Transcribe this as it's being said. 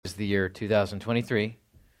the year 2023.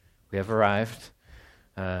 We have arrived.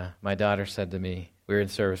 My daughter said to me, we were in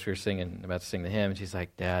service, we were about to sing the hymn, and she's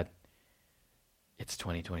like, Dad, it's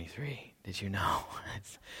 2023. Did you know?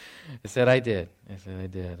 I said I did.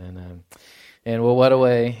 And well, what a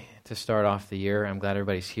way to start off the year. I'm glad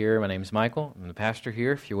everybody's here. My name is Michael. I'm the pastor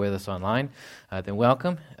here. If you're with us online, then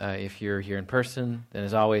welcome. If you're here in person, then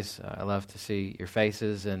as always, I love to see your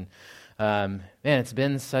faces. And man, it's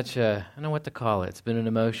been such a, I don't know what to call it. It's been an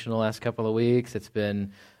emotional last couple of weeks. It's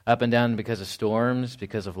been up and down because of storms,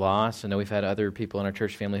 because of loss. I know we've had other people in our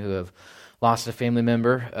church family who have lost a family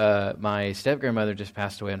member. My step-grandmother just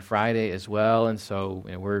passed away on Friday as well, and so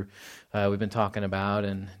we've been talking about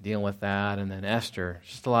and dealing with that, and then Esther,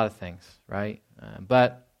 just a lot of things, right?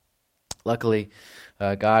 But luckily,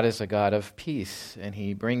 God is a God of peace, and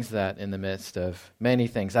He brings that in the midst of many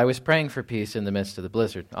things. I was praying for peace in the midst of the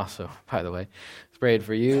blizzard, also, by the way. I prayed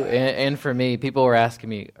for you and for me. People were asking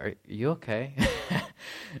me, are you okay?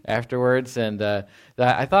 Afterwards, and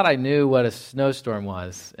I thought I knew what a snowstorm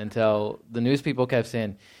was until the news people kept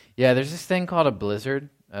saying, yeah, there's this thing called a blizzard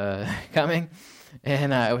coming.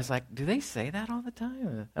 And I was like, do they say that all the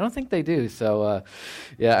time? I don't think they do. So,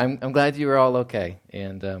 yeah, I'm glad you were all okay.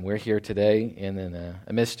 And we're here today. And then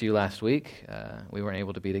I missed you last week. We weren't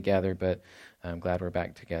able to be together, but I'm glad we're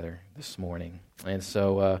back together this morning. And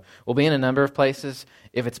so we'll be in a number of places.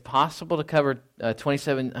 If it's possible to cover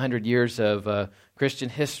 2,700 years of Christian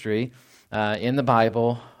history in the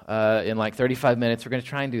Bible in like 35 minutes, we're going to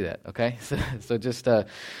try and do that, okay? So just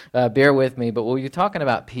bear with me. But we'll be talking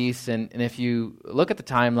about peace, and if you look at the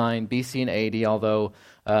timeline, BC and AD, although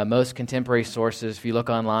most contemporary sources, if you look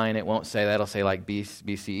online, it won't say that. It'll say like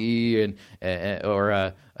BCE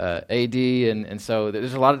or AD, and so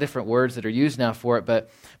there's a lot of different words that are used now for it, but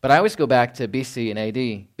I always go back to BC and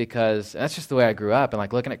AD because that's just the way I grew up, and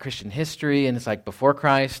like looking at Christian history, and it's like before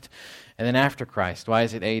Christ, and then after Christ. Why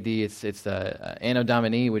is it AD? It's the Anno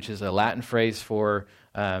Domini, which is a Latin phrase for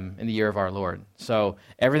in the year of our Lord. So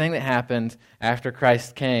everything that happened after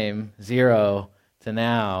Christ came, 0 to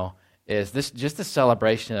now, is this just a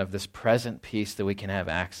celebration of this present peace that we can have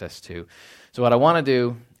access to. So what I want to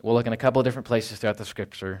do, we'll look in a couple of different places throughout the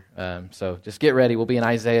Scripture. So just get ready. We'll be in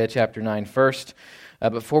Isaiah chapter 9 first.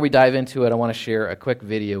 Before we dive into it, I want to share a quick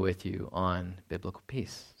video with you on biblical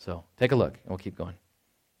peace. So take a look, and we'll keep going.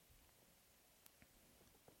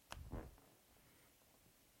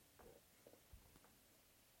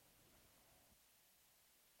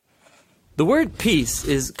 The word peace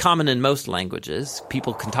is common in most languages.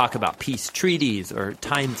 People can talk about peace treaties or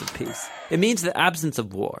times of peace. It means the absence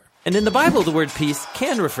of war. And in the Bible, the word peace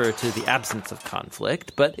can refer to the absence of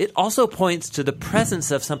conflict, but it also points to the presence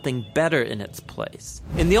of something better in its place.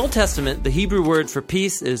 In the Old Testament, the Hebrew word for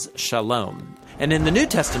peace is shalom. And in the New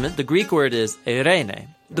Testament, the Greek word is eirene.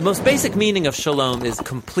 The most basic meaning of shalom is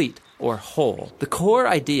complete or whole. The core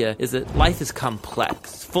idea is that life is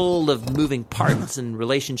complex, full of moving parts and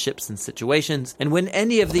relationships and situations, and when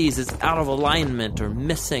any of these is out of alignment or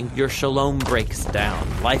missing, your shalom breaks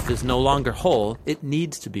down. Life is no longer whole, it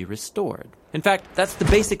needs to be restored. In fact, that's the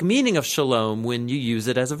basic meaning of shalom when you use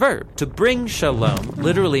it as a verb. To bring shalom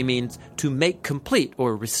literally means to make complete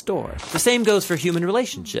or restore. The same goes for human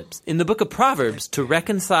relationships. In the book of Proverbs, to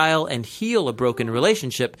reconcile and heal a broken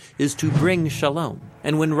relationship is to bring shalom.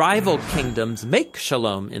 And when rival kingdoms make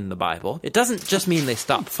shalom in the Bible, it doesn't just mean they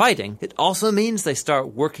stop fighting, it also means they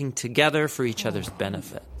start working together for each other's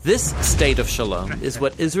benefit. This state of shalom is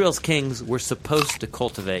what Israel's kings were supposed to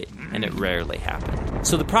cultivate, and it rarely happened.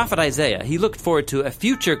 So the prophet Isaiah, he looked forward to a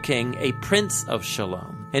future king, a prince of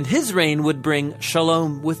shalom. And his reign would bring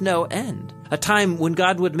shalom with no end. A time when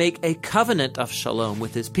God would make a covenant of shalom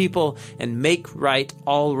with his people and make right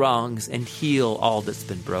all wrongs and heal all that's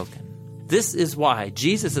been broken. This is why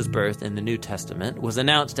Jesus' birth in the New Testament was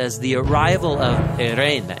announced as the arrival of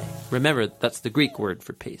eirene. Remember, that's the Greek word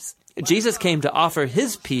for peace. Jesus came to offer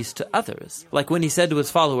his peace to others, like when he said to his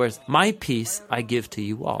followers, "My peace I give to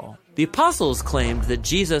you all." The apostles claimed that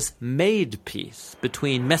Jesus made peace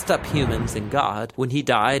between messed up humans and God when he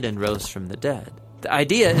died and rose from the dead. The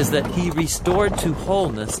idea is that he restored to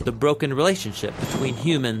wholeness the broken relationship between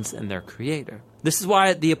humans and their Creator. This is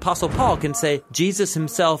why the Apostle Paul can say Jesus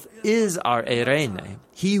himself is our eirene.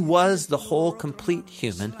 He was the whole, complete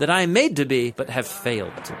human that I am made to be, but have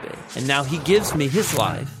failed to be. And now he gives me his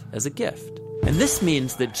life as a gift. And this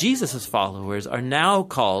means that Jesus' followers are now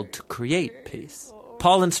called to create peace.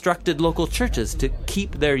 Paul instructed local churches to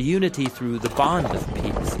keep their unity through the bond of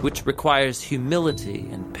peace, which requires humility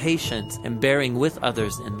and patience and bearing with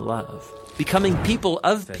others in love. Becoming people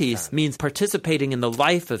of peace means participating in the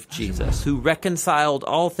life of Jesus, who reconciled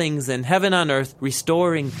all things in heaven and earth,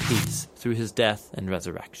 restoring peace through his death and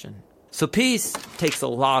resurrection. So peace takes a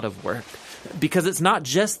lot of work, because it's not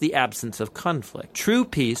just the absence of conflict. True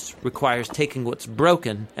peace requires taking what's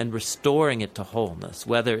broken and restoring it to wholeness,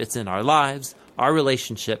 whether it's in our lives, our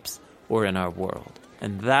relationships, or in our world.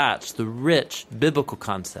 And that's the rich biblical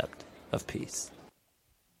concept of peace.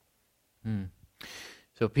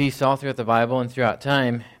 So peace all throughout the Bible and throughout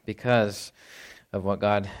time because of what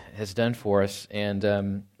God has done for us. And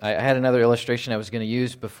I had another illustration I was going to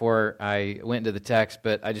use before I went into the text,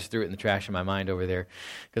 but I just threw it in the trash in my mind over there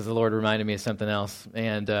because the Lord reminded me of something else.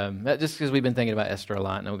 And just because we've been thinking about Esther a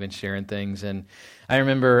lot and we've been sharing things. And I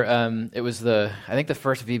remember it was I think the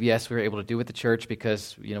first VBS we were able to do with the church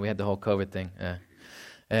because, we had the whole COVID thing.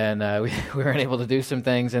 And we weren't able to do some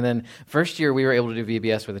things. And then first year we were able to do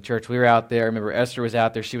VBS with the church. We were out there. I remember Esther was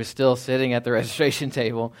out there. She was still sitting at the registration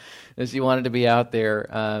table as she wanted to be out there.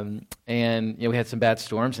 And we had some bad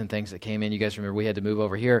storms and things that came in. You guys remember we had to move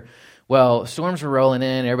over here. Well, storms were rolling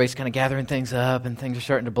in. Everybody's kind of gathering things up and things are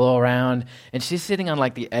starting to blow around. And she's sitting on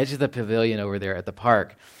like the edge of the pavilion over there at the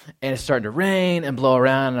park. And it's starting to rain and blow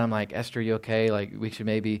around. And I'm like, Esther, you okay? Like we should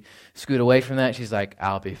maybe scoot away from that. She's like,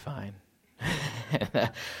 I'll be fine.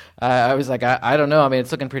 I was like, I don't know. I mean,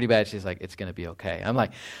 it's looking pretty bad. She's like, it's going to be okay. I'm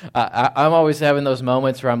like, I'm always having those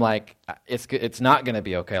moments where I'm like, it's not going to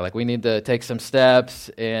be okay. Like, we need to take some steps,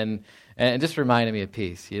 and it just reminded me of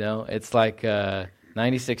peace. It's like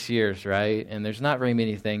 96 years, right? And there's not very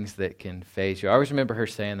many things that can phase you. I always remember her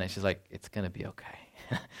saying that. She's like, it's going to be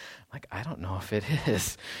okay. Like, I don't know if it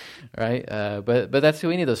is, right? But that's who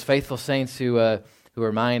we need. Those faithful saints who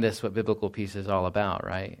remind us what biblical peace is all about,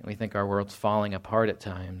 right? We think our world's falling apart at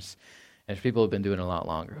times, and there's people who've been doing it a lot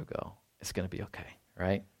longer ago. It's going to be okay,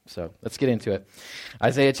 right? So let's get into it.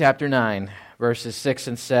 Isaiah chapter 9, verses 6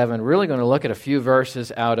 and 7. We're really going to look at a few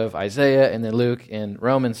verses out of Isaiah and then Luke and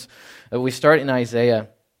Romans. We start in Isaiah,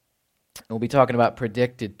 and we'll be talking about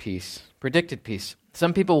predicted peace. Predicted peace.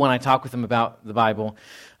 Some people, when I talk with them about the Bible,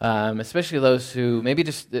 especially those who maybe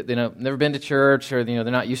just never been to church or they're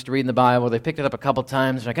not used to reading the Bible, they picked it up a couple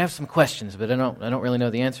times. Like, I have some questions, but I don't really know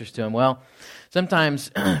the answers to them. Well, sometimes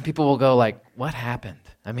people will go like, "What happened?"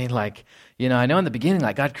 I mean, like, I know in the beginning,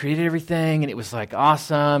 like, God created everything and it was like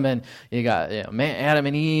awesome, and you got Adam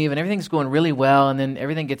and Eve, and everything's going really well, and then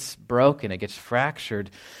everything gets broken, it gets fractured.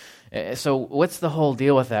 So what's the whole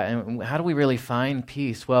deal with that? And how do we really find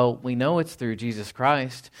peace? Well, we know it's through Jesus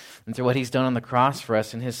Christ and through what he's done on the cross for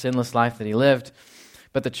us and his sinless life that he lived.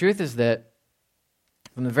 But the truth is that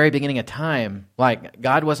from the very beginning of time, like,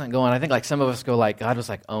 God wasn't going, I think like some of us go like, God was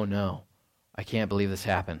like, oh no, I can't believe this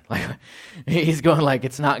happened. Like, he's going like,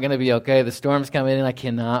 it's not going to be okay. The storm's coming in. I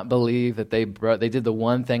cannot believe that they did the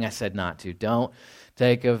one thing I said not to. Don't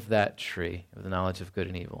take of that tree of the knowledge of good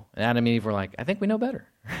and evil. And Adam and Eve were like, I think we know better.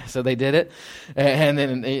 So they did it. And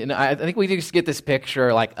then I think we just get this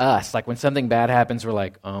picture like us. Like when something bad happens, we're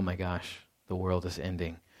like, oh my gosh, the world is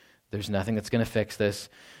ending. There's nothing that's going to fix this.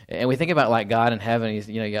 And we think about like God in heaven. He's,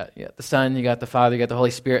 you got the Son, you got the Father, you got the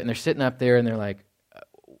Holy Spirit, and they're sitting up there and they're like,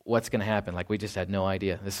 what's going to happen? Like, we just had no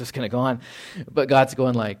idea this was going to go on. But God's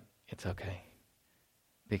going like, it's okay.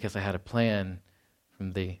 Because I had a plan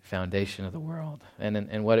from the foundation of the world.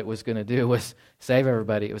 And what it was going to do was save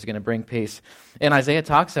everybody. It was going to bring peace. And Isaiah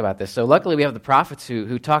talks about this. So luckily we have the prophets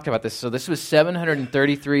who talked about this. So this was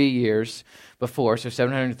 733 years before, so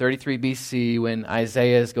 733 BC, when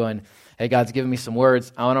Isaiah is going, hey, God's given me some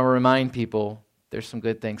words. I want to remind people there's some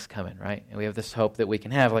good things coming, right? And we have this hope that we can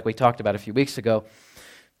have, like we talked about a few weeks ago.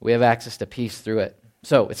 We have access to peace through it.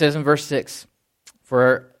 So it says in verse 6,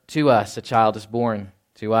 for to us a child is born,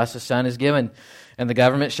 to us a son is given, and the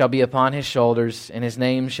government shall be upon his shoulders, and his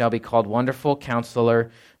name shall be called Wonderful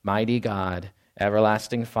Counselor, Mighty God,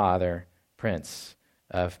 Everlasting Father, Prince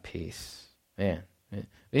of Peace. Man, we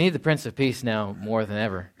need the Prince of Peace now more than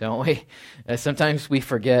ever, don't we? Sometimes we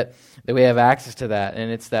forget that we have access to that,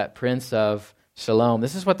 and it's that Prince of Shalom.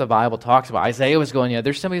 This is what the Bible talks about. Isaiah was going,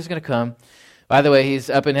 there's somebody who's going to come. By the way, he's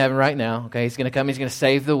up in heaven right now. Okay, he's going to come. He's going to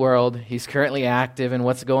save the world. He's currently active in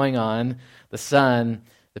what's going on. The Son,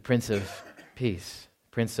 the Prince of Peace,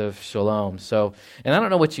 Prince of Shalom. So, and I don't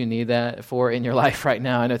know what you need that for in your life right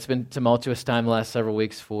now. I know it's been tumultuous time the last several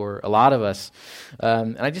weeks for a lot of us.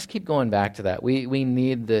 And I just keep going back to that. We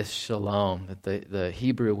need this shalom, the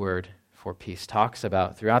Hebrew word for peace talks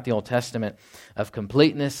about throughout the Old Testament of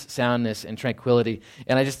completeness, soundness, and tranquility.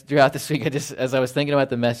 And I just, throughout this week, as I was thinking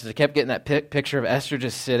about the message, I kept getting that picture of Esther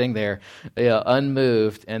just sitting there,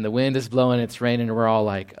 unmoved, and the wind is blowing, it's raining, and we're all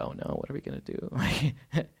like, oh no, what are we going to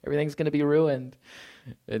do? Everything's going to be ruined.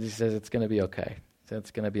 And he says it's going to be okay.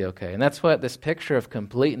 It's going to be okay. And that's what this picture of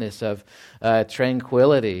completeness, of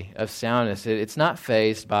tranquility, of soundness, it's not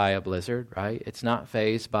fazed by a blizzard, right? It's not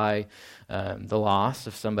fazed by the loss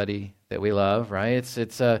of somebody that we love, right?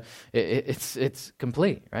 It's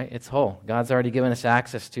complete, right? It's whole. God's already given us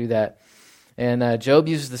access to that. And Job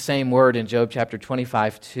uses the same word in Job chapter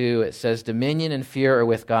 25:2. It says, dominion and fear are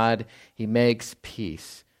with God. He makes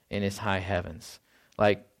peace in his high heavens.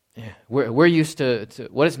 Like, we're used to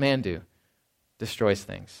what does man do? Destroys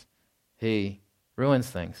things. He ruins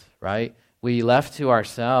things, right? We left to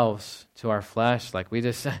ourselves, to our flesh, like we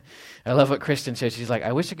just, I love what Kristen said. She's like,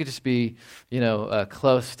 I wish I could just be,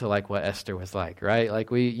 close to like what Esther was like, right? Like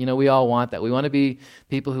we all want that. We want to be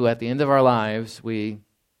people who at the end of our lives, we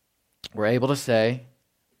were able to say,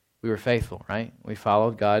 we were faithful, right? We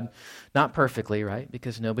followed God, not perfectly, right?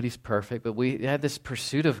 Because nobody's perfect, but we had this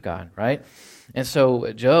pursuit of God, right? And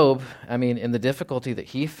so Job, in the difficulty that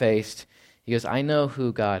he faced, he goes, I know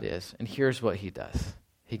who God is, and here's what he does.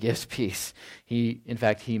 He gives peace. He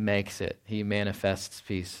makes it. He manifests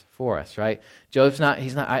peace for us, right? Job's not,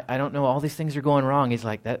 I don't know, all these things are going wrong. He's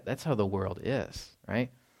like, that's how the world is, right?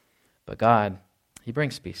 But God, he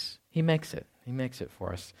brings peace. He makes it. He makes it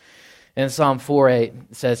for us. And Psalm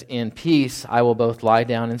 4:8 says, in peace I will both lie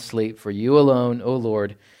down and sleep, for you alone, O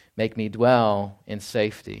Lord, make me dwell in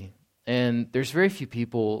safety. And there's very few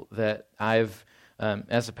people that I've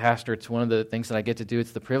as a pastor, it's one of the things that I get to do.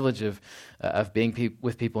 It's the privilege of being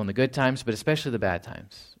with people in the good times, but especially the bad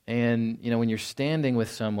times. And, when you're standing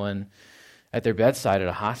with someone at their bedside at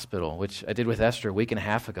a hospital, which I did with Esther a week and a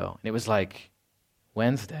half ago, and it was like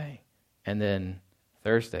Wednesday and then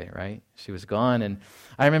Thursday, right? She was gone. And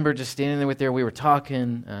I remember just standing there with her. We were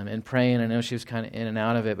talking and praying. I know she was kind of in and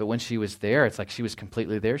out of it, but when she was there, it's like she was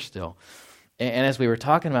completely there still. And as we were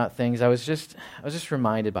talking about things, I was just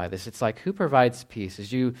reminded by this. It's like, who provides peace?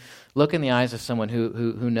 As you look in the eyes of someone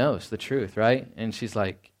who knows the truth, right? And she's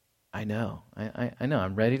like, I know. I know.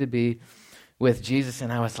 I'm ready to be with Jesus.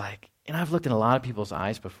 And I was like, I've looked in a lot of people's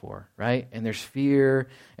eyes before, right? And there's fear,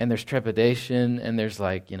 and there's trepidation, and there's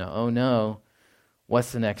like, oh no,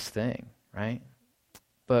 what's the next thing, right?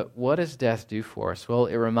 But what does death do for us? Well,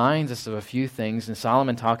 it reminds us of a few things, and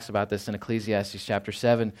Solomon talks about this in Ecclesiastes chapter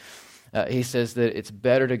 7. He says that it's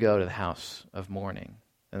better to go to the house of mourning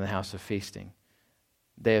than the house of feasting.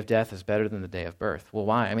 The day of death is better than the day of birth. Well,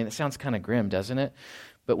 why? It sounds kind of grim, doesn't it?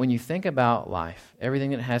 But when you think about life,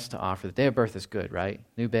 everything it has to offer, the day of birth is good, right?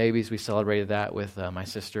 New babies, we celebrated that with my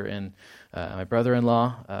sister and my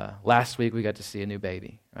brother-in-law. Last week we got to see a new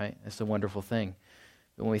baby, right? It's a wonderful thing.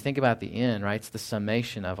 But when we think about the end, right, it's the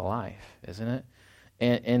summation of a life, isn't it?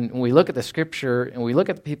 And when we look at the scripture and we look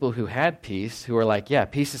at the people who had peace, who are like, yeah,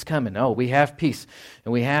 peace is coming. Oh, we have peace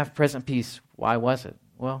and we have present peace. Why was it?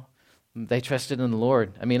 Well, they trusted in the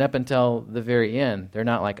Lord. Up until the very end, they're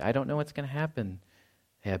not like, I don't know what's going to happen.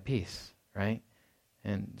 They have peace, right?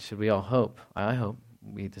 And should we all hope? I hope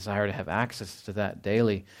we desire to have access to that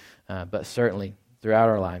daily, but certainly throughout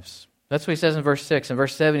our lives. That's what he says in verse 6. In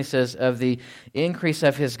verse 7, he says, of the increase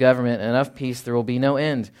of his government and of peace there will be no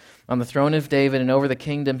end on the throne of David and over the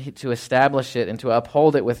kingdom to establish it and to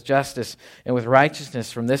uphold it with justice and with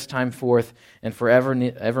righteousness from this time forth and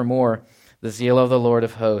evermore. The zeal of the Lord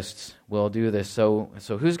of hosts will do this. So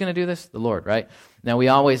who's going to do this? The Lord, right? Now we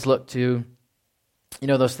always look to,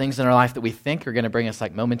 those things in our life that we think are going to bring us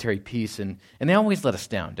like momentary peace, and they always let us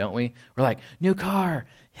down, don't we? We're like, new car,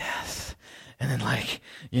 yes. And then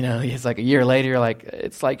it's like a year later, you're like,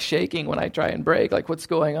 it's like shaking when I try and brake. Like, what's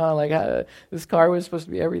going on? Like, this car was supposed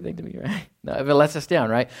to be everything to me, right? No, if it lets us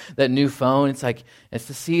down, right? That new phone, it's like, it's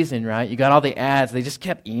the season, right? You got all the ads. They just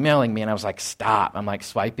kept emailing me, and I was like, stop. I'm like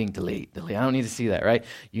swiping, delete. I don't need to see that, right?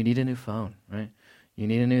 You need a new phone, right? You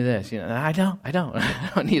need a new this. I don't. I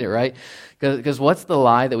don't need it, right? Because what's the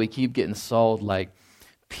lie that we keep getting sold? Like,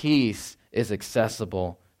 peace is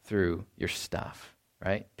accessible through your stuff.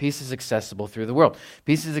 Right? Peace is accessible through the world.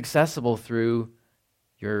 Peace is accessible through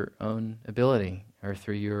your own ability or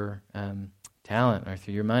through your talent or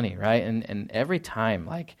through your money, right? And every time,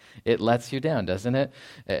 it lets you down, doesn't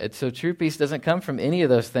it? So true peace doesn't come from any of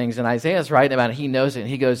those things. And Isaiah's writing about it. He knows it. And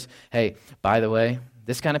he goes, hey, by the way,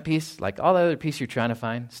 this kind of peace, like all the other peace you're trying to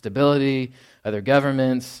find, stability, other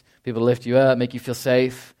governments, people to lift you up, make you feel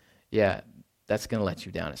safe, yeah, that's going to let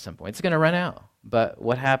you down at some point. It's going to run out. But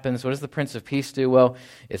what happens? What does the Prince of Peace do? Well,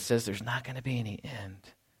 it says there's not going to be any end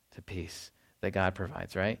to peace that God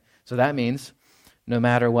provides, right? So that means no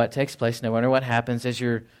matter what takes place, no matter what happens, as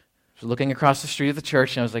you're looking across the street of the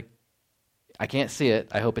church, and I was like, I can't see it.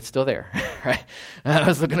 I hope it's still there, right? And I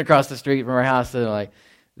was looking across the street from our house, and I'm like,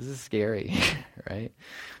 this is scary, right?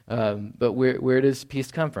 But where does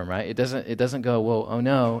peace come from, right? It doesn't go, well, oh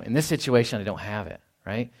no, in this situation I don't have it,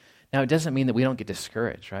 right? Now it doesn't mean that we don't get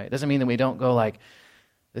discouraged, right? It doesn't mean that we don't go like,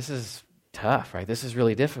 this is tough, right? This is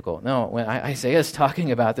really difficult. No, when Isaiah's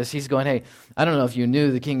talking about this, he's going, hey, I don't know if you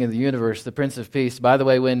knew the King of the universe, the Prince of Peace. By the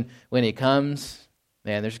way, when he comes,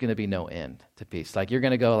 man, there's going to be no end to peace. Like, you're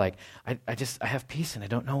going to go like, I have peace and I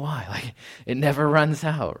don't know why. Like, it never runs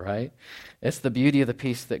out, right? It's the beauty of the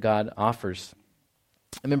peace that God offers.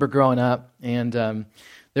 I remember growing up, and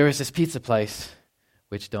there was this pizza place,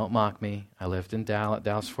 which, don't mock me, I lived in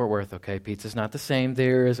Dallas, Fort Worth, okay? Pizza's not the same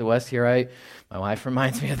there as it was here, right? My wife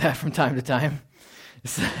reminds me of that from time to time.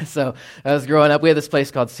 So I was growing up, we had this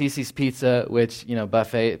place called Cece's Pizza, which,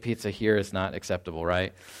 buffet pizza here is not acceptable,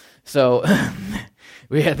 right? So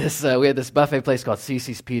we had this buffet place called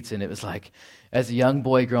Cece's Pizza, and it was like, as a young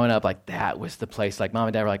boy growing up, like, that was the place. Like, Mom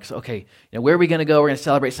and Dad were like, so, okay, where are we going to go? We're going to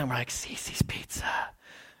celebrate something. We're like, Cece's Pizza.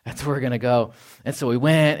 That's where we're going to go. And so we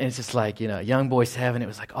went, and it's just like, young boy's heaven. It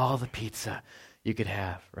was like all the pizza you could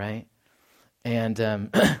have, right? And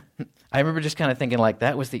I remember just kind of thinking, like,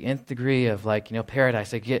 that was the nth degree of, like,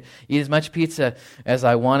 paradise. I could eat as much pizza as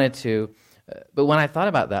I wanted to. But when I thought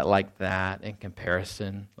about that, like that in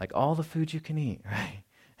comparison, like all the food you can eat, right?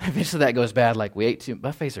 Eventually that goes bad. Like,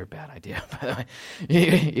 buffets are a bad idea, by the way.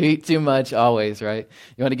 You eat too much always, right?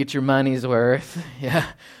 You want to get your money's worth. Yeah.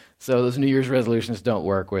 So those New Year's resolutions don't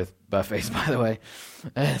work with buffets, by the way.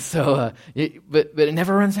 But it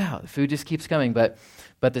never runs out. The food just keeps coming. But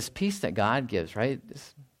this peace that God gives, right,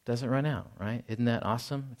 this doesn't run out, right? Isn't that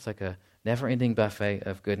awesome? It's like a never-ending buffet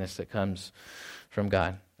of goodness that comes from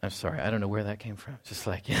God. I'm sorry, I don't know where that came from. Just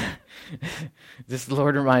like, just the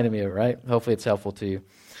Lord reminded me of it, right? Hopefully it's helpful to you.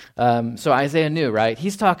 So Isaiah knew, right?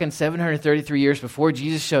 He's talking 733 years before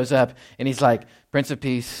Jesus shows up, and he's like, Prince of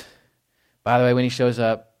Peace. By the way, when he shows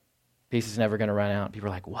up, peace is never going to run out. People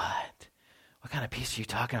are like, what? What kind of peace are you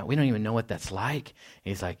talking about? We don't even know what that's like.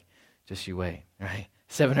 And he's like, just you wait, right?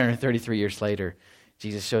 733 years later,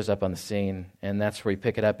 Jesus shows up on the scene, and that's where we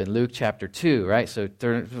pick it up in Luke chapter 2, right? So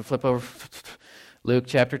flip over. Luke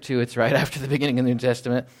chapter 2, it's right after the beginning of the New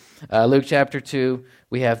Testament. Luke chapter 2,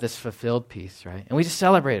 we have this fulfilled peace, right? And we just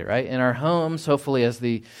celebrate it, right? In our homes, hopefully as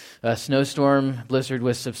the snowstorm blizzard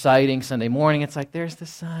was subsiding Sunday morning, it's like, there's the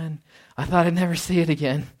sun. I thought I'd never see it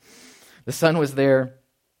again. The sun was there,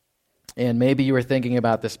 and maybe you were thinking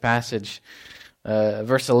about this passage.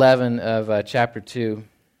 Verse 11 of chapter 2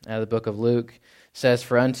 out of the book of Luke says,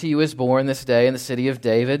 For unto you is born this day in the city of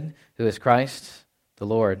David, who is Christ the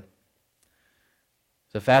Lord.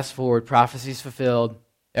 So fast forward, prophecies fulfilled.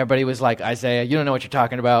 Everybody was like, Isaiah, you don't know what you're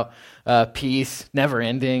talking about. Peace, never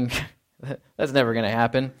ending. That's never going to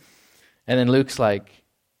happen. And then Luke's like,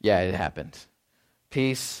 yeah, it happened.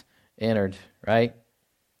 Peace entered, right?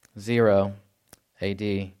 0 AD.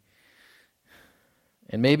 And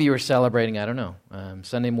maybe you were celebrating, I don't know,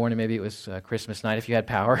 Sunday morning, maybe it was Christmas night if you had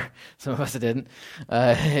power. Some of us didn't.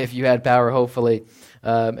 If you had power, hopefully,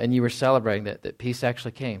 and you were celebrating that peace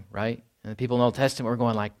actually came, right? And the people in the Old Testament were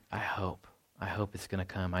going like, I hope it's going to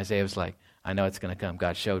come. Isaiah was like, I know it's going to come.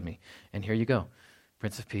 God showed me. And here you go,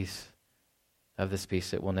 Prince of Peace, of this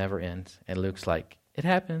peace that will never end. And Luke's like, it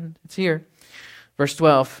happened. It's here. Verse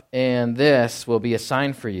 12, and this will be a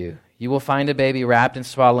sign for you. You will find a baby wrapped in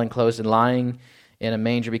swaddling clothes and lying in a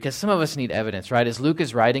manger. Because some of us need evidence, right? As Luke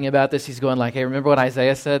is writing about this, he's going like, hey, remember what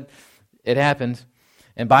Isaiah said? It happened.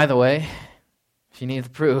 And by the way, if you need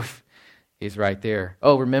the proof, he's right there.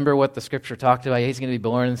 Oh, remember what the scripture talked about? He's going to be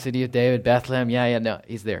born in the city of David, Bethlehem. No,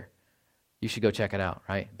 he's there. You should go check it out,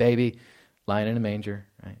 right? Baby lying in a manger,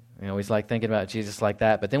 right? We always like thinking about Jesus like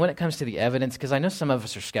that. But then when it comes to the evidence, because I know some of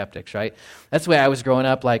us are skeptics, right? That's the way I was growing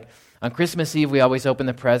up. Like on Christmas Eve, we always open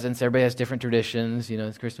the presents. Everybody has different traditions.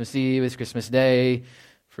 It's Christmas Eve, it's Christmas Day.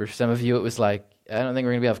 For some of you, it was like, I don't think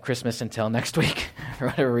we're going to have Christmas until next week for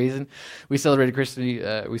whatever reason. We celebrated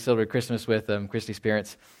Christmas with Christy's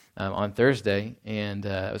parents on Thursday, and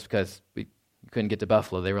it was because we couldn't get to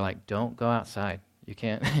Buffalo. They were like, don't go outside. You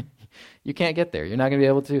can't you can't get there. You're not going to be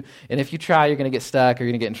able to. And if you try, you're going to get stuck or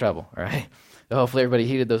you're going to get in trouble, all right? So hopefully everybody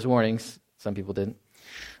heeded those warnings. Some people didn't.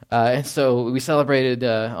 And so we celebrated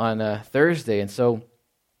on Thursday, and so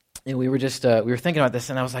we were just we were thinking about this,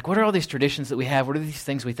 and I was like, what are all these traditions that we have? What are these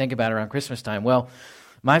things we think about around Christmas time? Well,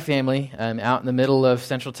 my family, out in the middle of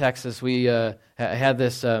Central Texas, we had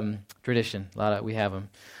this tradition. We have them.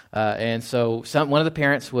 And so one of the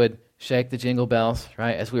parents would shake the jingle bells,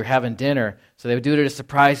 right, as we were having dinner. So they would do it at a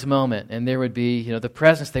surprise moment, and there would be, the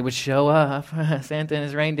presents. They would show up. Santa and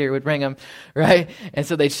his reindeer would bring them, right? And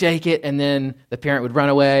so they'd shake it, and then the parent would run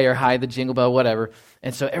away or hide the jingle bell, whatever.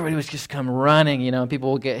 And so everybody would just come running, and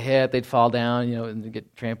people would get hit. They'd fall down, and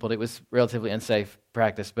get trampled. It was relatively unsafe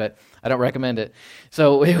practice, but I don't recommend it.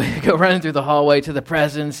 So we would go running through the hallway to the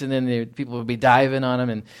presents, and then people would be diving on them.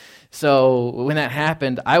 And so when that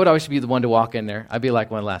happened, I would always be the one to walk in there. I'd be like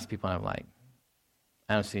one of the last people, and I'm like,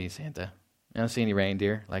 I don't see any Santa. I don't see any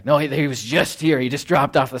reindeer. Like, no, he was just here. He just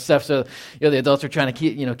dropped off the stuff. So the adults are trying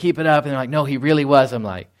to keep it up, and they're like, no, he really was. I'm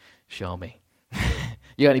like, show me.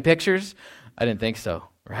 You got any pictures? I didn't think so,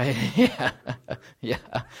 right? Yeah.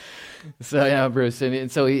 So, Bruce.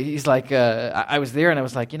 And so he's like, I was there, and I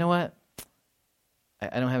was like, you know what?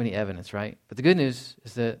 I don't have any evidence, right? But the good news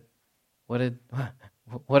is that what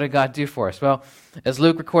did God do for us? Well, as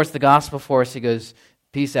Luke records the gospel for us, he goes,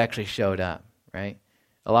 peace actually showed up, right?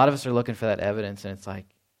 A lot of us are looking for that evidence, and it's like,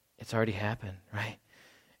 it's already happened, right?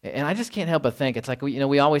 And I just can't help but think, it's like,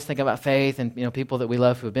 we always think about faith and, people that we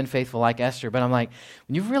love who have been faithful like Esther, but I'm like,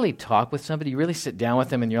 when you really talk with somebody, you really sit down with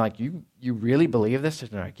them, and you're like, you really believe this?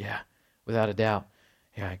 And they're like, yeah, without a doubt.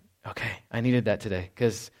 You're like, okay, I needed that today,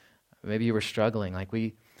 because maybe you were struggling. Like,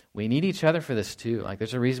 we need each other for this too. Like,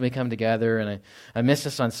 there's a reason we come together, and I miss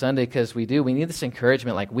this on Sunday because we need this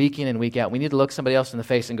encouragement, like week in and week out. We need to look somebody else in the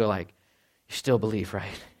face and go like, you still believe,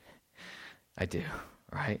 right? I do,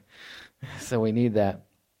 right? So we need that.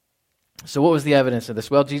 So what was the evidence of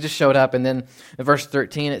this? Well, Jesus showed up, and then in verse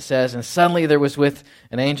 13 it says, and suddenly there was with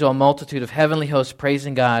an angel a multitude of heavenly hosts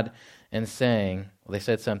praising God and saying, well, they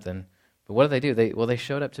said something, but what did they do? They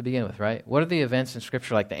showed up to begin with, right? What are the events in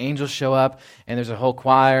Scripture like? The angels show up, and there's a whole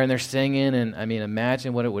choir, and they're singing, and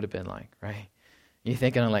imagine what it would have been like, right? You're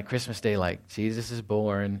thinking on like Christmas Day, like Jesus is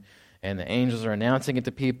born, and the angels are announcing it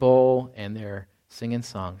to people, and they're singing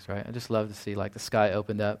songs, right? I just love to see like the sky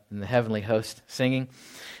opened up and the heavenly host singing.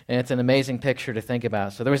 And it's an amazing picture to think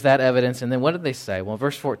about. So there was that evidence. And then what did they say? Well,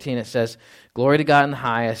 verse 14, it says, glory to God in the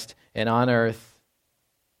highest, and on earth,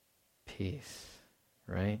 peace,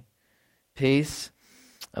 right? Peace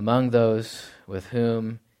among those with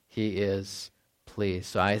whom he is pleased.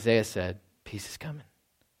 So Isaiah said, peace is coming.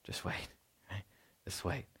 Just wait, right? Just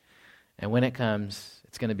wait. And when it comes,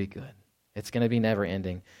 it's going to be good. It's going to be never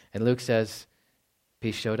ending. And Luke says,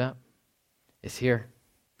 peace showed up. It's here.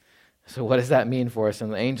 So what does that mean for us?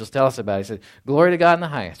 And the angels tell us about it. He said, glory to God in the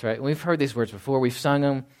highest, right? We've heard these words before. We've sung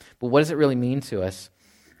them. But what does it really mean to us?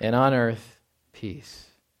 And on earth, peace.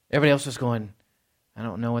 Everybody else was going, I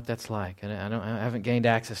don't know what that's like. I haven't gained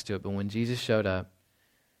access to it. But when Jesus showed up,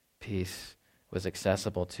 peace was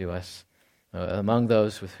accessible to us among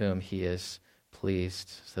those with whom he is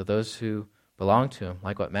pleased. So those who belong to him,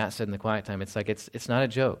 like what Matt said in the quiet time, it's like it's not a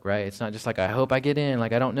joke, right? It's not just like I hope I get in,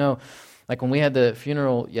 like I don't know. Like when we had the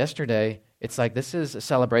funeral yesterday, it's like this is a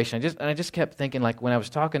celebration. I just kept thinking, like when I was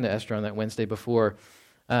talking to Esther on that Wednesday before,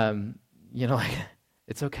 like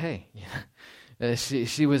it's okay.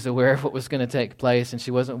 She was aware of what was going to take place, and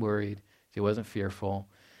she wasn't worried. She wasn't fearful.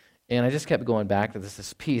 And I just kept going back to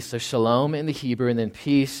this peace. So shalom in the Hebrew, and then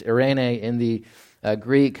peace, eirene, in the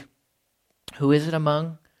Greek. Who is it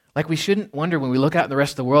among? Like we shouldn't wonder when we look out in the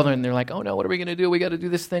rest of the world and they're like, oh no, what are we going to do? We got to do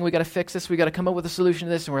this thing. We got to fix this. We got to come up with a solution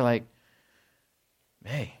to this. And we're like,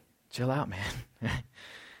 hey, chill out, man.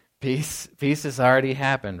 Peace has already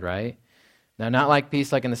happened, right? Now, not like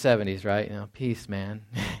peace like in the 70s, right? Peace, man.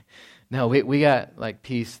 No, we got like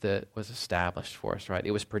peace that was established for us, right?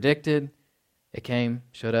 It was predicted. It came,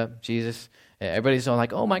 showed up, Jesus. Everybody's all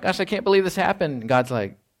like, oh my gosh, I can't believe this happened. And God's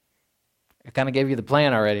like, I kind of gave you the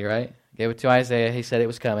plan already, right? Gave it to Isaiah. He said it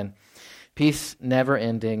was coming. Peace never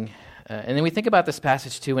ending. And then we think about this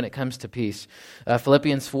passage too when it comes to peace.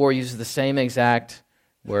 Philippians 4 uses the same exact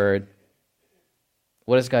word.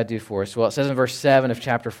 What does God do for us? Well, it says in verse 7 of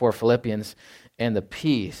chapter 4, Philippians, and the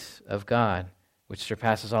peace of God, which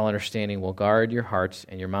surpasses all understanding, will guard your hearts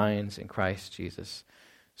and your minds in Christ Jesus.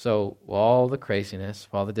 So while all the craziness,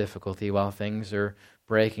 while the difficulty, while things are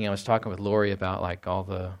breaking, I was talking with Lori about like all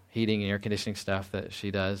the heating and air conditioning stuff that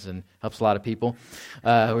she does and helps a lot of people.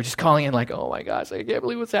 We're just calling in like, oh my gosh, I can't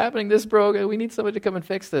believe what's happening. This broke. We need somebody to come and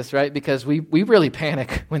fix this, right? Because we really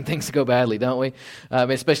panic when things go badly, don't we?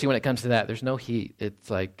 Especially when it comes to that. There's no heat. It's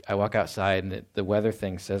like I walk outside and the weather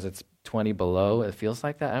thing says it's 20 below. It feels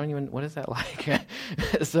like that. What is that like?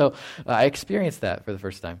 So I experienced that for the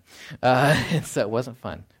first time. And so it wasn't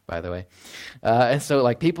fun, by the way. And so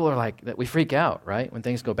like people are like, we freak out, right? When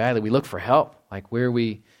things go badly, we look for help, like where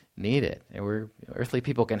we need it. And earthly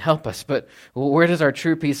people can help us. But where does our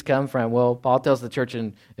true peace come from? Well, Paul tells the church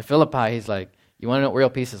in Philippi, he's like, You want to know what real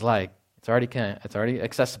peace is like? It's already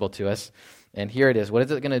accessible to us. And here it is. What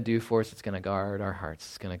is it going to do for us? It's going to guard our hearts.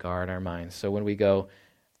 It's going to guard our minds. So when we go,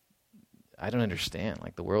 I don't understand.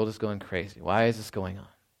 Like, the world is going crazy. Why is this going on?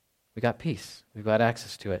 We got peace. We've got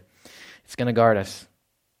access to it. It's going to guard us.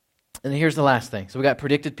 And here's the last thing. So we got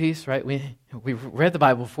predicted peace, right? We read the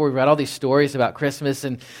Bible before. We read all these stories about Christmas,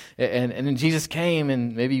 and then Jesus came,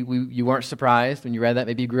 and maybe you weren't surprised when you read that.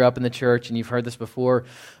 Maybe you grew up in the church and you've heard this before,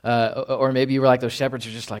 or maybe you were like those shepherds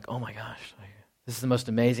who are just like, oh my gosh, this is the most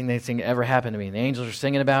amazing thing that ever happened to me. And the angels are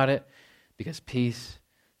singing about it because peace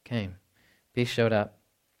came. Peace showed up.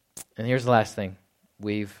 And here's the last thing.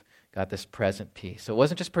 We've got this present peace. So it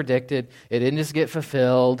wasn't just predicted. It didn't just get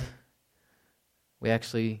fulfilled. We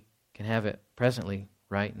actually can have it presently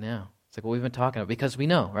right now. It's like what we've been talking about because we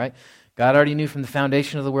know, right? God already knew from the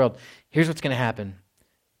foundation of the world, here's what's going to happen.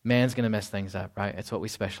 Man's going to mess things up, right? It's what we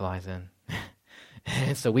specialize in.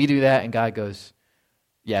 And so we do that, and God goes,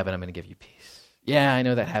 yeah, but I'm going to give you peace. Yeah, I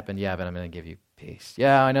know that happened. Yeah, but I'm going to give you peace.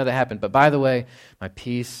 Yeah, I know that happened. But by the way, my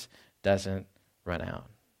peace doesn't run out.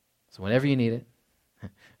 So whenever you need it,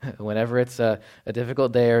 whenever it's a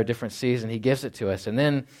difficult day or a different season, he gives it to us. And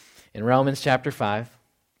then in Romans chapter 5,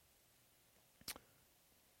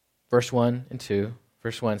 verse 1 and 2,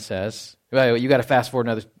 verse 1 says, you got to fast forward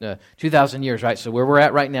another 2,000 years, right? So where we're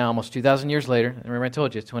at right now, almost 2,000 years later, remember I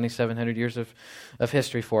told you, it's 2,700 years of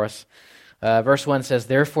history for us. Verse 1 says,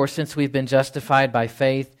 therefore, since we've been justified by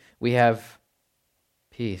faith, we have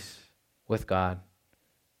peace with God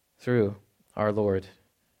through our Lord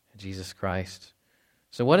Jesus Christ.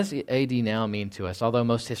 So what does AD now mean to us? Although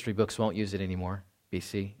most history books won't use it anymore,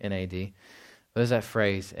 BC and AD. What is that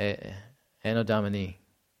phrase? Anno Domini,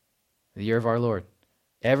 the year of our Lord.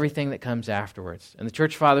 Everything that comes afterwards. And the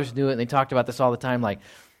church fathers knew it, and they talked about this all the time, like,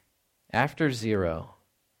 after 0,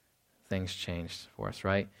 things changed for us,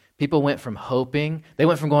 right? People went from hoping, they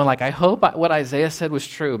went from going like, I hope what Isaiah said was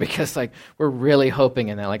true, because like we're really hoping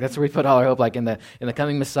in that. Like that's where we put all our hope, like in the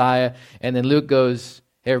coming Messiah. And then Luke goes,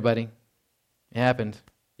 hey everybody, it happened.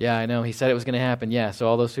 Yeah, I know. He said it was going to happen. Yeah, so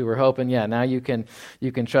all those who were hoping, yeah, now you can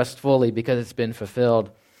trust fully because it's been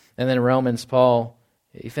fulfilled. And then Romans, Paul,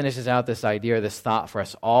 he finishes out this idea, this thought for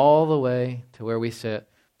us all the way to where we sit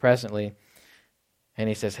presently. And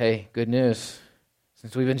he says, hey, good news.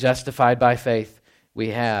 Since we've been justified by faith, we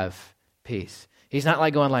have peace. He's not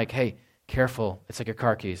like going like, hey, careful. It's like your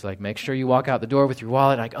car keys. Like, make sure you walk out the door with your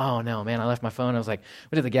wallet. Like, oh, no, man, I left my phone. I was like,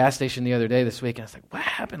 went to the gas station the other day this week, and I was like, what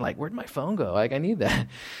happened? Like, where'd my phone go? Like, I need that.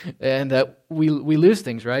 And we lose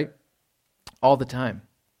things, right? All the time.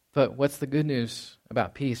 But what's the good news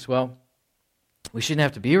about peace? Well, we shouldn't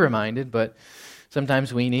have to be reminded, but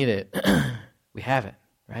sometimes we need it. We have it,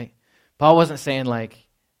 right? Paul wasn't saying, like,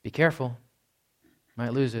 be careful. You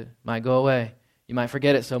might lose it. Might go away. You might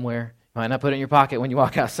forget it somewhere. You might not put it in your pocket when you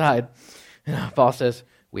walk outside. Paul says,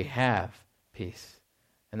 we have peace.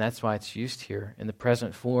 And that's why it's used here in the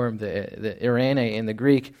present form, the irene in the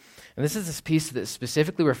Greek. And this is this peace that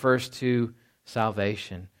specifically refers to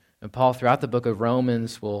salvation. And Paul, throughout the book of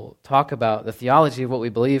Romans, will talk about the theology of what we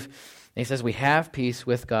believe. And he says we have peace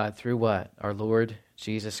with God through what? Our Lord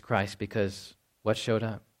Jesus Christ. Because what showed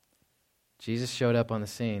up? Jesus showed up on the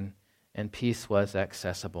scene, and peace was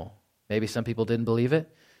accessible. Maybe some people didn't believe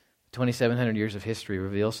it. 2,700 years of history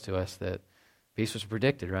reveals to us that peace was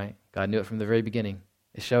predicted, right? God knew it from the very beginning.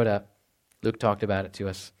 It showed up. Luke talked about it to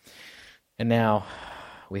us. And now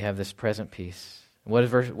we have this present peace. And what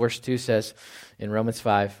verse 2 says in Romans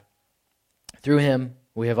 5, through him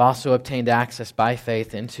we have also obtained access by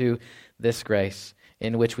faith into this grace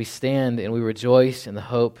in which we stand and we rejoice in the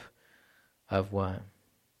hope of what?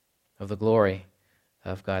 Of the glory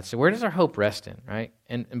of God. So where does our hope rest in, right?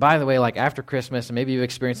 And by the way, like after Christmas, and maybe you've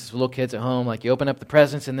experienced this with little kids at home, like you open up the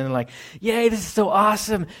presents and then they're like, yay, this is so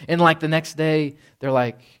awesome. And like the next day, they're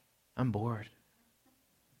like, I'm bored.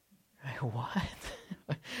 Like,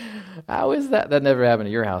 what? How is that? That never happened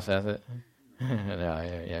at your house, has it? No,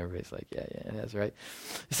 yeah, everybody's like, yeah, that's right.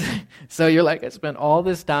 So you're like, I spent all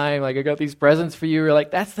this time, like I got these presents for you. You're like,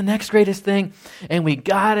 that's the next greatest thing. And we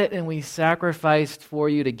got it and we sacrificed for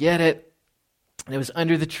you to get it. And it was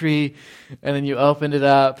under the tree, and then you opened it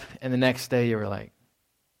up, and the next day you were like,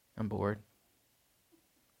 I'm bored.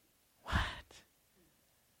 What?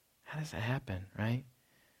 How does that happen, right?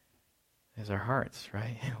 There's our hearts,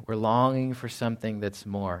 right? We're longing for something that's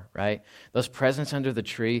more, right? Those presents under the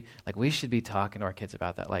tree, like we should be talking to our kids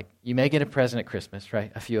about that. Like you may get a present at Christmas,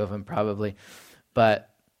 right? A few of them probably, but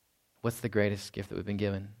what's the greatest gift that we've been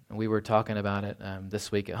given? And we were talking about it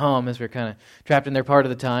this week at home as we were kind of trapped in there part of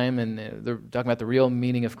the time, and they're talking about the real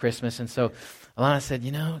meaning of Christmas. And so Alana said,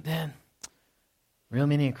 Dad, real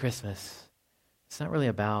meaning of Christmas it's not really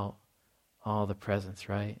about all the presents,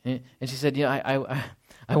 right? And she said,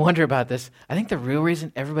 I wonder about this. I think the real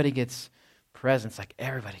reason everybody gets presents, like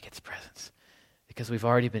everybody gets presents, because we've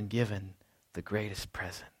already been given the greatest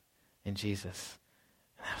present in Jesus.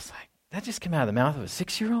 And I was like, that just came out of the mouth of a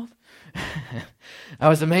 6-year-old? I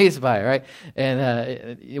was amazed by it, right?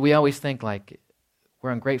 And we always think like we're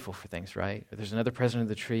ungrateful for things, right? Or there's another present of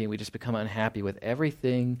the tree, and we just become unhappy with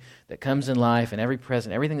everything that comes in life and every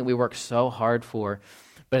present, everything that we work so hard for.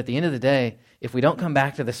 But at the end of the day, if we don't come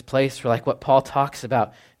back to this place where, like what Paul talks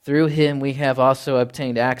about, through him we have also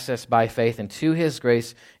obtained access by faith into his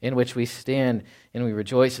grace in which we stand, and we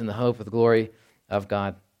rejoice in the hope of the glory of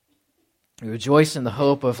God. We rejoice in the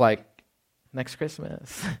hope of like next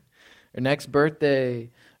Christmas or next birthday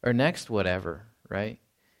or next whatever, right?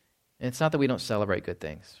 And it's not that we don't celebrate good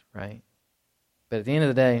things, right? But at the end of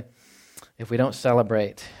the day, if we don't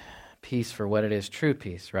celebrate peace for what it is, true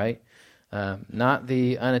peace, right? Not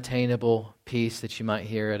the unattainable peace that you might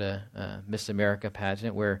hear at a Miss America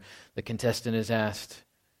pageant where the contestant is asked,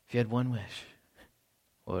 if you had one wish,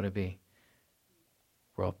 what would it be?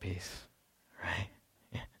 World peace, right?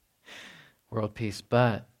 Yeah. World peace.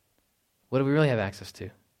 But what do we really have access to?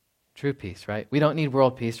 True peace, right? We don't need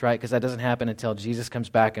world peace, right? Because that doesn't happen until Jesus comes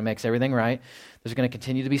back and makes everything right. There's going to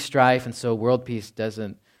continue to be strife, and so world peace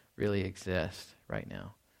doesn't really exist right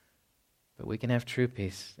now. But we can have true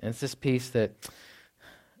peace. And it's this peace that,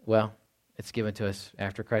 well, it's given to us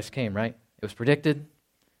after Christ came, right? It was predicted, it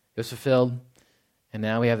was fulfilled, and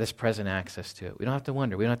now we have this present access to it. We don't have to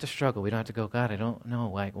wonder. We don't have to struggle. We don't have to go, God, I don't know.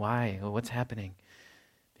 Why? What's happening?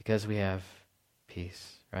 Because we have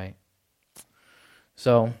peace, right?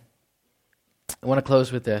 So I want to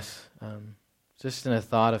close with this. Just in a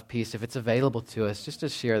thought of peace, if it's available to us, just to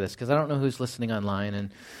share this, because I don't know who's listening online,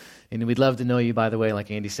 and we'd love to know you, by the way, like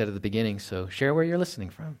Andy said at the beginning, so share where you're listening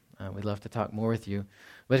from. We'd love to talk more with you.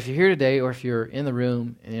 But if you're here today, or if you're in the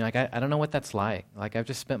room, and you're like, I don't know what that's like. Like, I've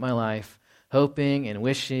just spent my life hoping and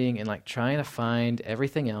wishing and like trying to find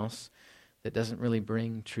everything else that doesn't really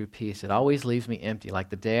bring true peace. It always leaves me empty. Like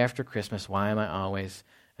the day after Christmas, why am I always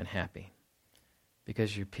unhappy?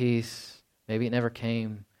 Because your peace, maybe it never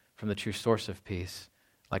came from the true source of peace.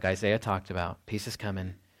 Like Isaiah talked about, peace is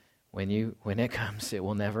coming. When it comes, it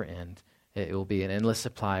will never end. It will be an endless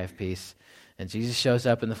supply of peace. And Jesus shows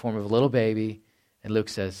up in the form of a little baby, and Luke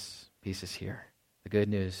says, peace is here. The good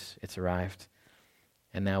news, it's arrived.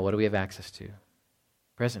 And now what do we have access to?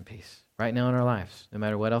 Present peace. Right now in our lives. No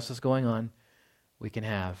matter what else is going on, we can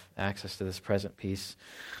have access to this present peace.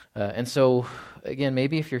 And so, again,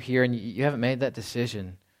 maybe if you're here and you haven't made that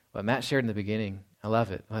decision, what Matt shared in the beginning, I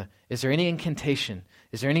love it. Is there any incantation?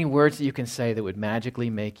 Is there any words that you can say that would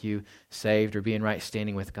magically make you saved or be in right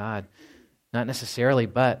standing with God? Not necessarily,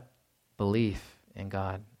 but belief in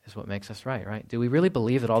God is what makes us right? Do we really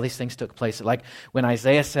believe that all these things took place? Like when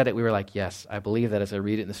Isaiah said it, we were like, yes, I believe that as I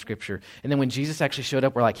read it in the scripture. And then when Jesus actually showed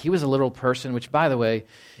up, we're like, he was a literal person, which, by the way,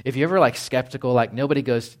 if you're ever like skeptical, like nobody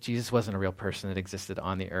goes, Jesus wasn't a real person that existed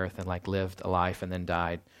on the earth and like lived a life and then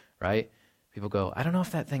died, right? People go, I don't know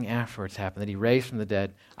if that thing afterwards happened, that he raised from the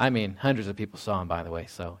dead. I mean, hundreds of people saw him, by the way.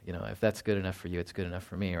 So, if that's good enough for you, it's good enough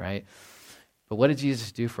for me, right? But what did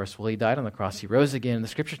Jesus do for us? Well, he died on the cross. He rose again. And the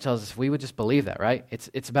scripture tells us if we would just believe that, right?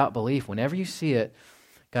 It's about belief. Whenever you see it,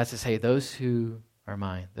 God says, hey, those who are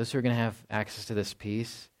mine, those who are going to have access to this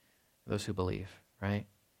peace, those who believe, right?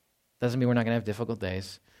 Doesn't mean we're not going to have difficult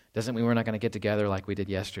days. Doesn't mean we're not going to get together like we did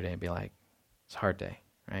yesterday and be like, it's a hard day,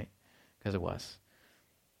 right? Because it was.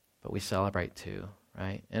 But we celebrate too,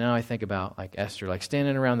 right? And now I think about like Esther, like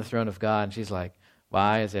standing around the throne of God, and she's like,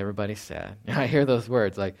 why is everybody sad? I hear those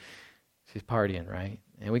words, like she's partying, right?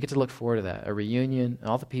 And we get to look forward to that, a reunion,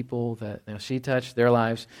 all the people that she touched, their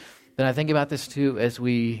lives. Then I think about this too as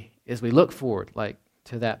we look forward, like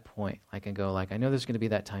to that point, like and go, like I know there's going to be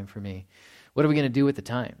that time for me. What are we going to do with the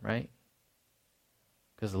time, right?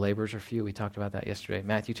 Because the laborers are few. We talked about that yesterday.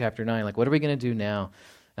 Matthew chapter 9, like what are we going to do now?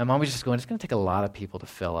 I'm always just going, it's going to take a lot of people to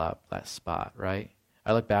fill up that spot, right?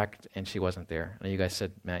 I look back, and she wasn't there. I know you guys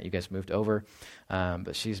said, Matt, you guys moved over,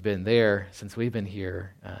 but she's been there since we've been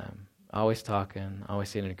here, always talking, always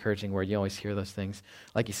saying an encouraging word. You always hear those things.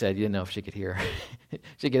 Like you said, you didn't know if she could hear.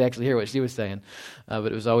 She could actually hear what she was saying, but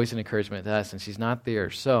it was always an encouragement to us, and she's not there.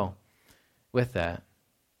 So with that,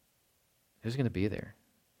 who's going to be there?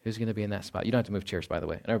 Who's going to be in that spot? You don't have to move chairs, by the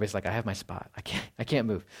way. And everybody's like, I have my spot. I can't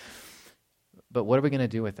move. But what are we going to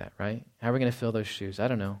do with that, right? How are we going to fill those shoes? I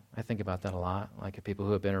don't know. I think about that a lot. Like if people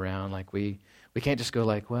who have been around, like we can't just go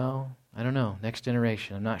like, well, I don't know, next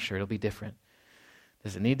generation, I'm not sure, it'll be different.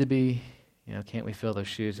 Does it need to be? Can't we fill those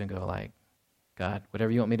shoes and go like, God, whatever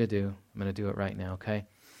you want me to do, I'm going to do it right now, okay?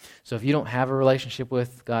 So if you don't have a relationship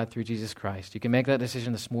with God through Jesus Christ, you can make that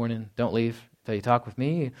decision this morning. Don't leave until you talk with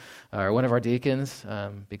me or one of our deacons.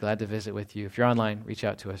 Be glad to visit with you. If you're online, reach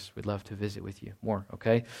out to us. We'd love to visit with you more,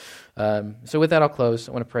 okay? So with that, I'll close.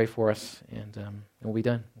 I want to pray for us, and we'll be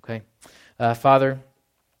done, okay? Father,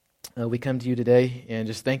 we come to you today and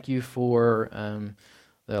just thank you for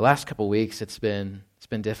the last couple weeks. It's been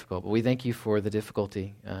difficult, but we thank you for the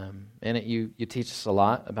difficulty. And you teach us a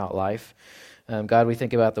lot about life. God, we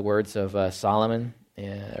think about the words of Solomon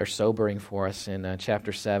are sobering for us in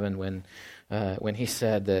chapter 7 when he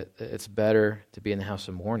said that it's better to be in the house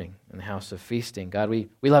of mourning and the house of feasting. God, we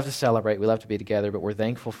love to celebrate, we love to be together, but we're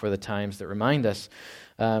thankful for the times that remind us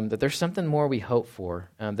that there's something more we hope for,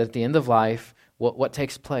 that at the end of life, what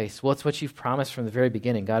takes place? Well, it's what you've promised from the very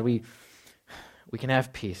beginning. God, we can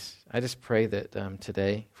have peace. I just pray that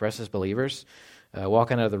today, for us as believers,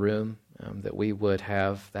 walking out of the room, that we would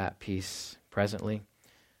have that peace presently.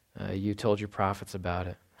 You told your prophets about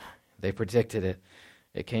it. They predicted it.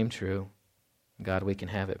 It came true. God, we can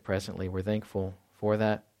have it presently. We're thankful for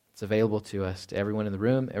that. It's available to us, to everyone in the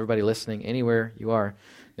room, everybody listening, anywhere you are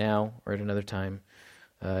now or at another time.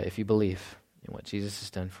 If you believe in what Jesus has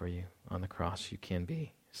done for you on the cross, you can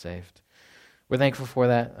be saved. We're thankful for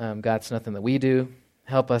that. God, it's nothing that we do.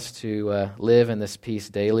 Help us to live in this peace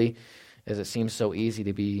daily, as it seems so easy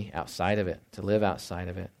to be outside of it, to live outside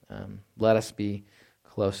of it. Let us be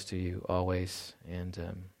close to you always, and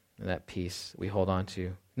that peace we hold on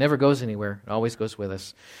to never goes anywhere. It always goes with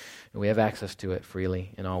us, and we have access to it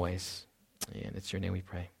freely and always. And it's your name we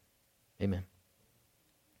pray. Amen.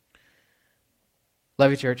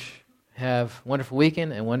 Love you, church. Have a wonderful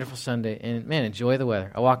weekend and wonderful Sunday. And, man, enjoy the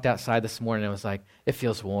weather. I walked outside this morning and I was like, it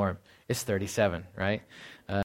feels warm. It's 37, right?